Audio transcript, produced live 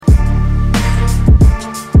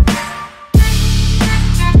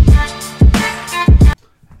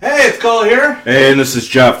Will here. And this is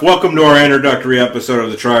Jeff. Welcome to our introductory episode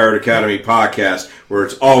of the Triart Academy podcast, where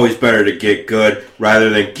it's always better to get good rather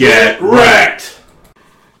than get wrecked.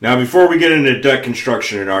 Now, before we get into deck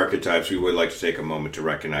construction and archetypes, we would like to take a moment to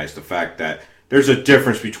recognize the fact that there's a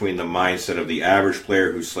difference between the mindset of the average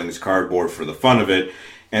player who slings cardboard for the fun of it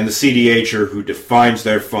and the CDHer who defines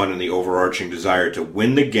their fun in the overarching desire to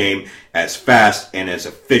win the game as fast and as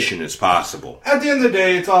efficient as possible. At the end of the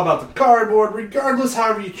day, it's all about the cardboard, regardless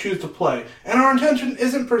however you choose to play. And our intention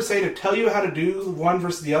isn't per se to tell you how to do one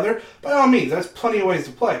versus the other. By all means, there's plenty of ways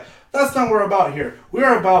to play. That's not what we're about here. We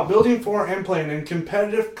are about building for and playing in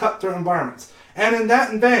competitive, cutthroat environments. And in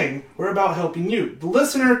that vein, we're about helping you, the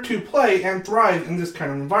listener, to play and thrive in this kind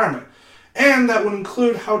of environment. And that would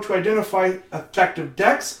include how to identify effective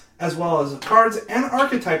decks, as well as cards and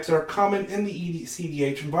archetypes that are common in the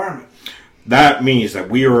CDH environment. That means that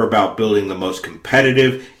we are about building the most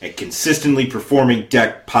competitive and consistently performing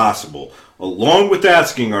deck possible, along with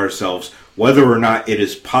asking ourselves whether or not it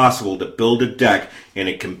is possible to build a deck in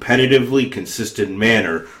a competitively consistent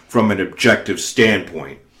manner from an objective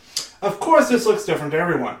standpoint. Of course, this looks different to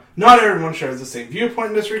everyone. Not everyone shares the same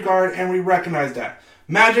viewpoint in this regard, and we recognize that.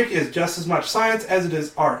 Magic is just as much science as it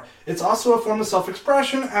is art. It's also a form of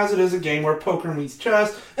self-expression, as it is a game where poker meets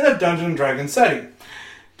chess in a Dungeons & Dragons setting.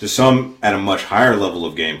 To some at a much higher level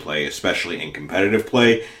of gameplay, especially in competitive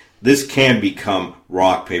play, this can become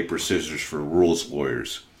rock, paper, scissors for rules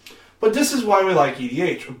lawyers. But this is why we like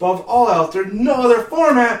EDH. Above all else, there's no other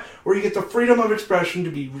format where you get the freedom of expression to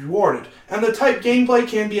be rewarded. And the type gameplay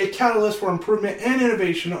can be a catalyst for improvement and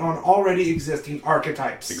innovation on already existing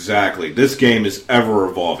archetypes. Exactly. This game is ever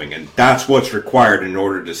evolving, and that's what's required in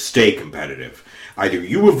order to stay competitive. Either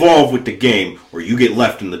you evolve with the game, or you get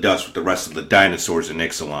left in the dust with the rest of the dinosaurs in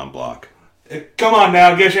Ixalan block. Come on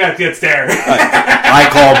now, get your gets there. I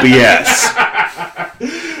call BS.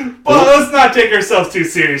 Well, let's not take ourselves too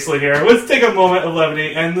seriously here. Let's take a moment of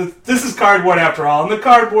levity, and this is cardboard after all, and the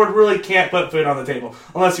cardboard really can't put food on the table,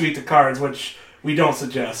 unless you eat the cards, which we don't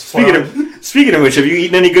suggest. Speaking of which, have you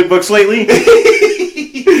eaten any good books lately?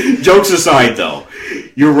 Jokes aside, though,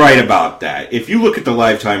 you're right about that. If you look at the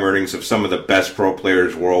lifetime earnings of some of the best pro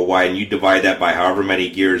players worldwide, and you divide that by however many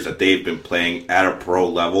years that they've been playing at a pro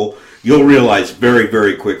level, you'll realize very,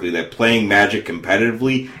 very quickly that playing Magic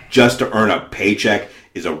competitively just to earn a paycheck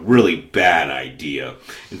is a really bad idea.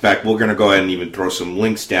 In fact, we're going to go ahead and even throw some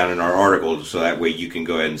links down in our article so that way you can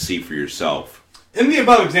go ahead and see for yourself. In the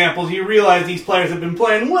above examples, you realize these players have been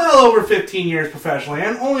playing well over 15 years professionally,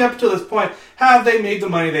 and only up to this point have they made the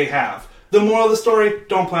money they have. The moral of the story,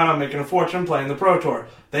 don't plan on making a fortune playing the Pro Tour.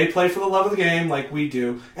 They play for the love of the game like we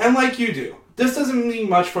do, and like you do. This doesn't mean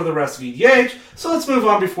much for the rest of EDH, so let's move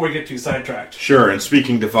on before we get too sidetracked. Sure, and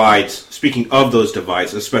speaking of those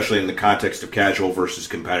divides, especially in the context of casual versus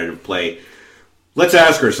competitive play, let's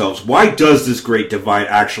ask ourselves, why does this great divide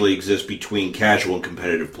actually exist between casual and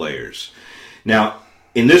competitive players? Now,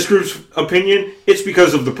 in this group's opinion, it's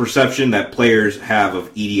because of the perception that players have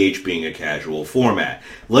of EDH being a casual format.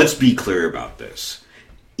 Let's be clear about this.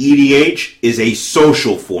 EDH is a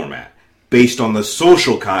social format based on the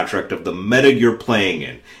social contract of the meta you're playing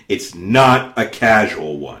in. It's not a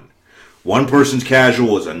casual one. One person's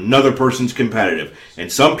casual is another person's competitive, and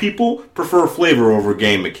some people prefer flavor over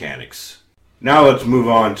game mechanics. Now let's move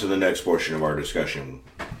on to the next portion of our discussion,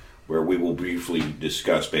 where we will briefly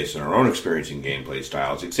discuss, based on our own experience in gameplay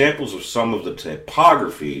styles, examples of some of the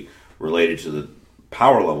typography related to the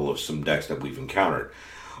power level of some decks that we've encountered,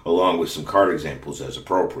 along with some card examples as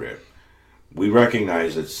appropriate. We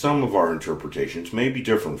recognize that some of our interpretations may be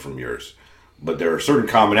different from yours, but there are certain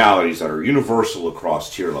commonalities that are universal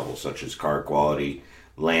across tier levels, such as card quality,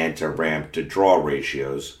 land to ramp to draw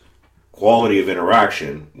ratios, quality of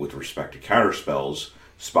interaction with respect to counterspells,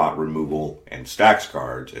 spot removal and stacks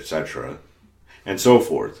cards, etc., and so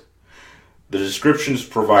forth. The descriptions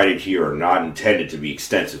provided here are not intended to be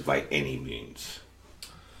extensive by any means.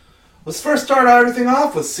 Let's first start everything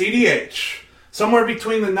off with CDH. Somewhere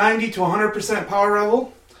between the 90 to 100% power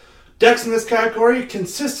level. Decks in this category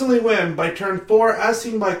consistently win by turn 4 as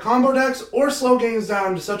seen by combo decks or slow games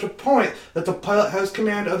down to such a point that the pilot has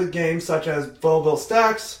command of the game, such as Volville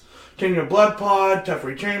Stacks, Tenure Blood Pod,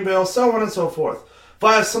 Teferi Chainveil, so on and so forth,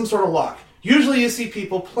 via some sort of lock. Usually you see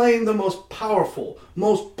people playing the most powerful,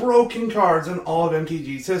 most broken cards in all of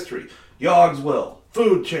MTG's history. Yogg's Will,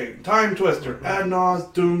 Food Chain, Time Twister,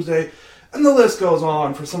 Adnaz, Doomsday, and the list goes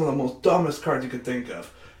on for some of the most dumbest cards you could think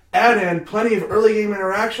of. Add in plenty of early game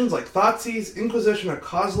interactions like Thoughtseize, Inquisition of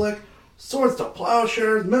Kozilek, Swords to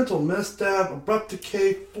Plowshares, Mental Misstep, Abrupt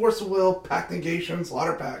Decay, Force of Will, Pact Negation,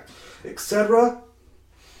 Slaughter Pact, etc.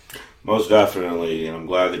 Most definitely, and I'm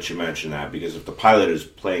glad that you mentioned that, because if the pilot is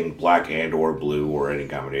playing black and or blue or any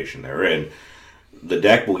combination therein, the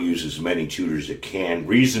deck will use as many tutors it can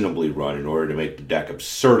reasonably run in order to make the deck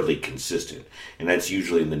absurdly consistent. And that's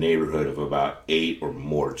usually in the neighborhood of about 8 or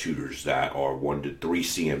more tutors that are 1 to 3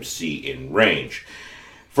 CMC in range.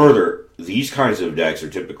 Further, these kinds of decks are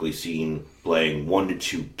typically seen playing 1 to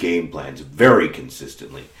 2 game plans very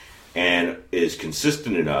consistently, and is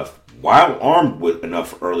consistent enough, while armed with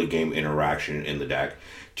enough early game interaction in the deck,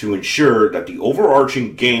 to ensure that the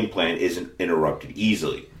overarching game plan isn't interrupted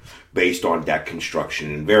easily, based on deck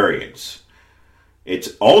construction and variance.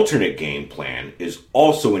 Its alternate game plan is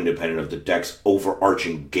also independent of the deck's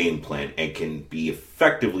overarching game plan and can be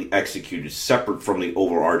effectively executed separate from the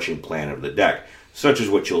overarching plan of the deck, such as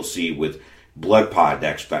what you'll see with Blood Pod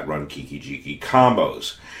decks that run Kiki-Jiki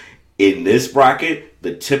combos. In this bracket,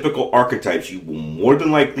 the typical archetypes you will more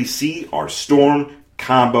than likely see are Storm,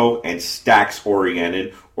 Combo, and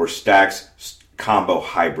Stacks-oriented or Stacks combo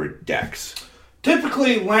hybrid decks.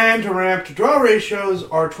 Typically, land to ramp to draw ratios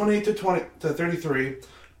are 28 to 33,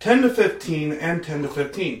 10 to 15, and 10 to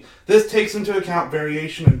 15. This takes into account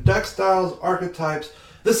variation in deck styles, archetypes.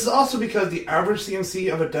 This is also because the average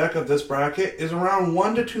CMC of a deck of this bracket is around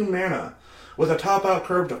 1 to 2 mana, with a top-out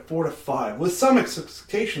curve to 4 to 5, with some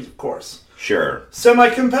exceptions, of course. Sure.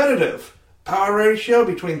 Semi-competitive. Power ratio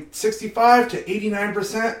between 65 to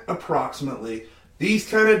 89% approximately. These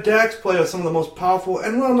kind of decks play with some of the most powerful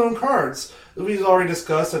and well-known cards that we've already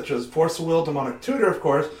discussed, such as Force of Will, Demonic Tutor, of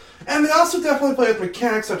course. And they also definitely play with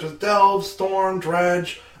mechanics such as Delve, Storm,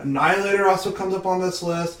 Dredge, Annihilator also comes up on this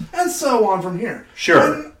list, and so on from here.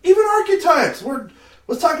 Sure. And even archetypes.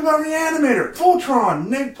 Let's talk about Reanimator, Voltron,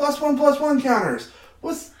 +1/+1 counters.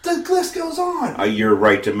 The list goes on. You're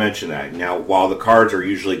right to mention that. Now, while the cards are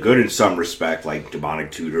usually good in some respect, like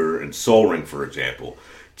Demonic Tutor and Soul Ring, for example,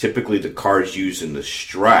 typically the cards used in the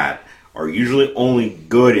strat are usually only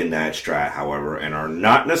good in that strat, however, and are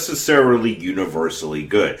not necessarily universally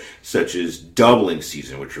good, such as Doubling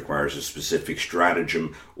Season, which requires a specific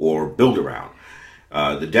stratagem or build around.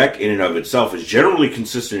 The deck in and of itself is generally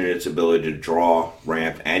consistent in its ability to draw,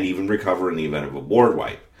 ramp, and even recover in the event of a board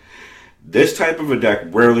wipe. This type of a deck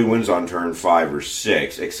rarely wins on turn 5 or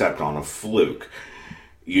 6, except on a fluke.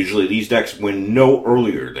 Usually these decks win no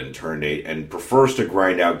earlier than turn 8 and prefers to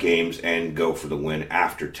grind out games and go for the win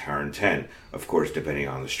after turn 10, of course depending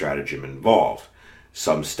on the stratagem involved.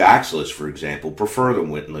 Some stacks lists, for example, prefer the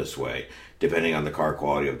win this way, depending on the card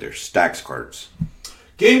quality of their stacks cards.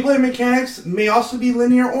 Gameplay mechanics may also be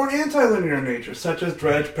linear or anti-linear in nature, such as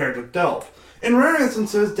Dredge paired with Delve. In rare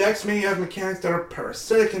instances, decks may have mechanics that are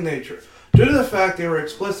parasitic in nature, due to the fact they were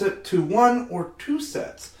explicit to 1 or 2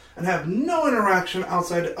 sets, and have no interaction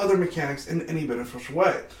outside other mechanics in any beneficial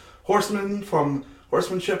way. Horsemanship from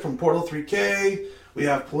Portal 3K, we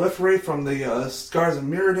have Proliferate from the Scars of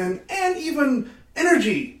Mirrodin, and even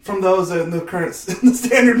Energy from those in the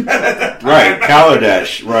standard meta. Right,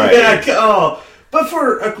 Kaladesh, right. Yeah, but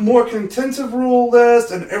for a more contentive rule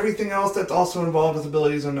list and everything else that's also involved with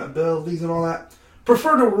abilities and all that,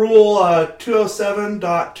 prefer to Rule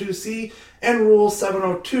 207.2c and Rule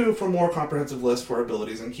 702 for more comprehensive lists for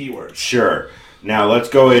abilities and keywords. Sure. Now let's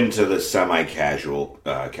go into the semi-casual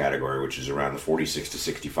category, which is around the 46 to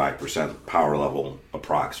 65% power level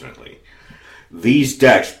approximately. These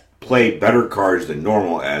decks play better cards than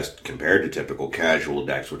normal as compared to typical casual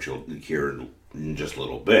decks, which you'll hear in just a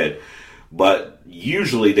little bit. But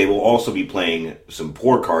usually they will also be playing some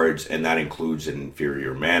poor cards, and that includes an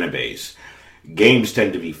inferior mana base. Games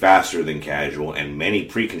tend to be faster than casual, and many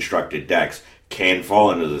pre-constructed decks can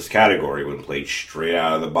fall into this category when played straight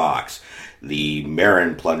out of the box. The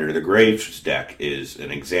Marin Plunder the Graves deck is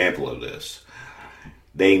an example of this.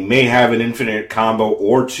 They may have an infinite combo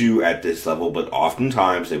or two at this level, but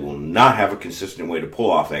oftentimes they will not have a consistent way to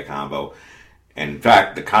pull off that combo. And in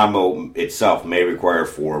fact, the combo itself may require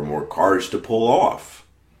 4 or more cards to pull off.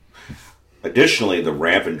 Additionally, the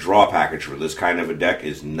ramp and draw package for this kind of a deck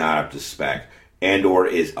is not up to spec, and or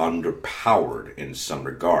is underpowered in some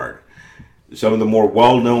regard. Some of the more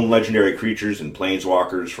well-known legendary creatures and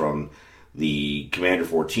planeswalkers from the Commander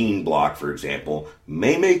 14 block, for example,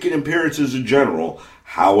 may make an appearance as a general.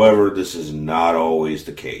 However, this is not always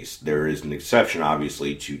the case. There is an exception,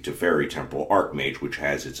 obviously, to Teferi Temporal Archmage, which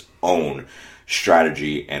has its own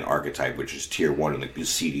strategy and archetype, which is tier 1 in the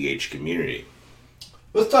CDH community.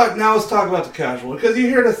 Let's talk about the casual, because you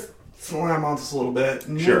hear us slam on this a little bit,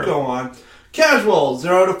 and sure. We'll go on. Casual,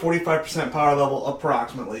 0 to 45% power level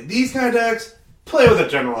approximately. These kind of decks play with a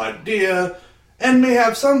general idea, and may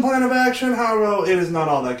have some plan of action, however, it is not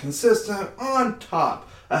all that consistent. On top,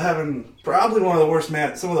 having probably some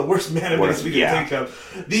of the worst mana base we can think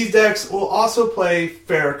of. These decks will also play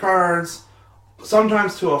fair cards,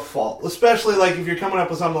 sometimes to a fault. Especially like if you're coming up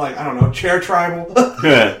with something like, I don't know, Chair Tribal.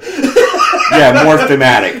 Yeah, more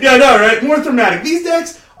thematic. Yeah, no, right? More thematic. These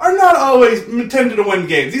decks are not always intended to win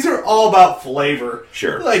games. These are all about flavor.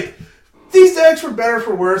 Sure. Like, these decks, for better or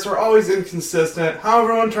for worse, are always inconsistent.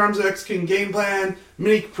 However, in terms of executing game plan,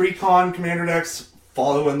 many pre-con commander decks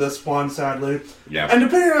follow in this one, sadly. Yeah. And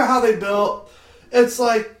depending on how they built, it's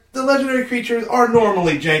like the legendary creatures are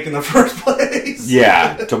normally jank in the first place.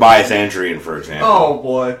 Yeah, Tobias Andrian, for example. Oh,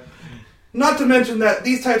 boy. Not to mention that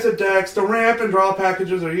these types of decks, the ramp and draw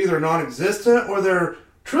packages are either non-existent or they're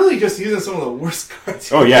truly just using some of the worst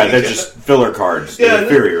cards. Oh, yeah, they're just filler cards. They're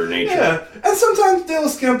inferior in nature. Yeah, and sometimes they'll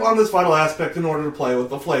skimp on this vital aspect in order to play with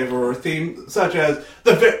the flavor or theme, such as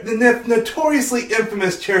the notoriously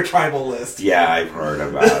infamous Chair Tribal list. Yeah, I've heard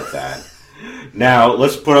about that. Now,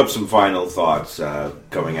 let's put up some final thoughts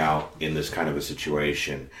going out in this kind of a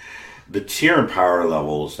situation. The tier and power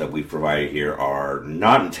levels that we've provided here are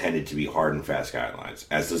not intended to be hard and fast guidelines,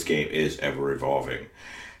 as this game is ever evolving.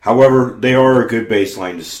 However, they are a good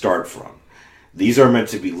baseline to start from. These are meant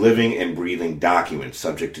to be living and breathing documents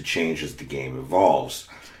subject to change as the game evolves.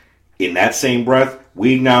 In that same breath,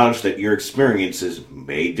 we acknowledge that your experiences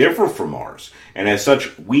may differ from ours, and as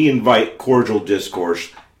such, we invite cordial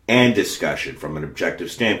discourse and discussion from an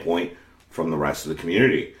objective standpoint from the rest of the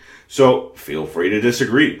community. So feel free to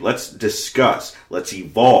disagree. Let's discuss, let's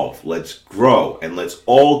evolve, let's grow, and let's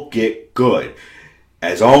all get good.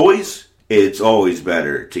 As always, it's always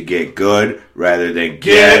better to get good rather than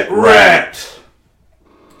get wrecked.